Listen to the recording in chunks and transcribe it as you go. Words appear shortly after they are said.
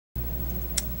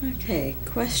Okay,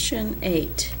 question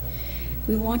 8.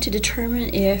 We want to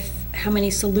determine how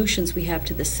many solutions we have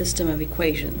to the system of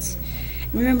equations.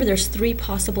 And remember, there's 3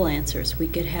 possible answers. We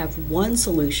could have 1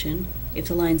 solution if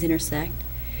the lines intersect.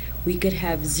 We could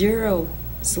have 0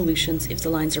 solutions if the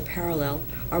lines are parallel,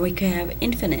 or we could have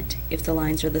infinite if the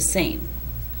lines are the same.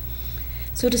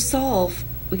 So to solve,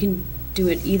 we can do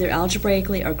it either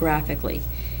algebraically or graphically.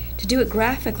 To do it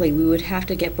graphically, we would have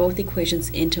to get both equations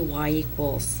into y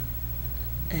equals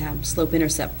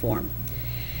slope-intercept form.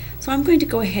 So I'm going to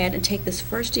go ahead and take this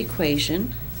first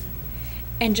equation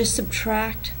and just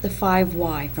subtract the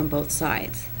 5y from both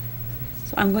sides.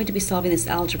 So I'm going to be solving this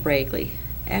algebraically.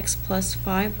 X plus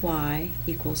 5y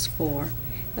equals 4.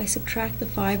 If I subtract the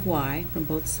 5y from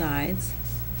both sides,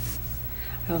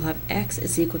 I will have x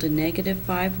is equal to negative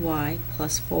 5y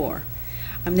plus 4.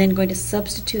 I'm then going to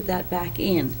substitute that back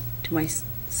in to my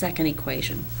second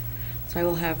equation. So I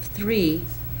will have 3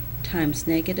 times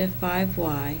negative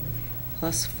 5y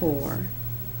plus 4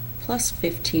 plus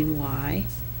 15y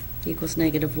equals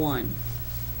negative 1.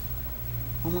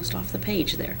 Almost off the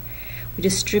page there. We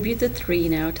distribute the 3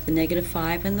 now to the negative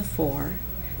 5 and the 4.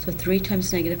 So 3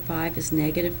 times negative 5 is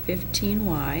negative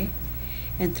 15y,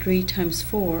 and 3 times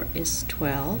 4 is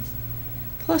 12,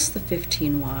 plus the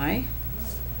 15y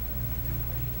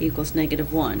equals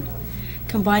negative 1.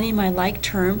 Combining my like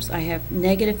terms, I have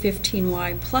negative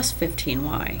 15y plus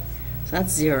 15y. So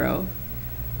that's 0,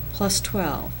 plus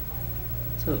 12.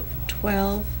 So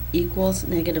 12 equals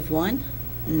negative 1?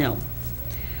 No.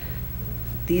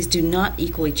 These do not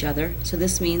equal each other, so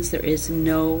this means there is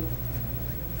no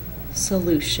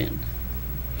solution.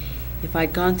 If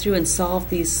I'd gone through and solved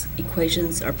these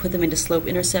equations or put them into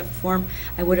slope-intercept form,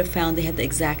 I would have found they had the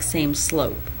exact same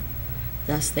slope.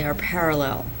 Thus, they are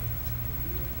parallel.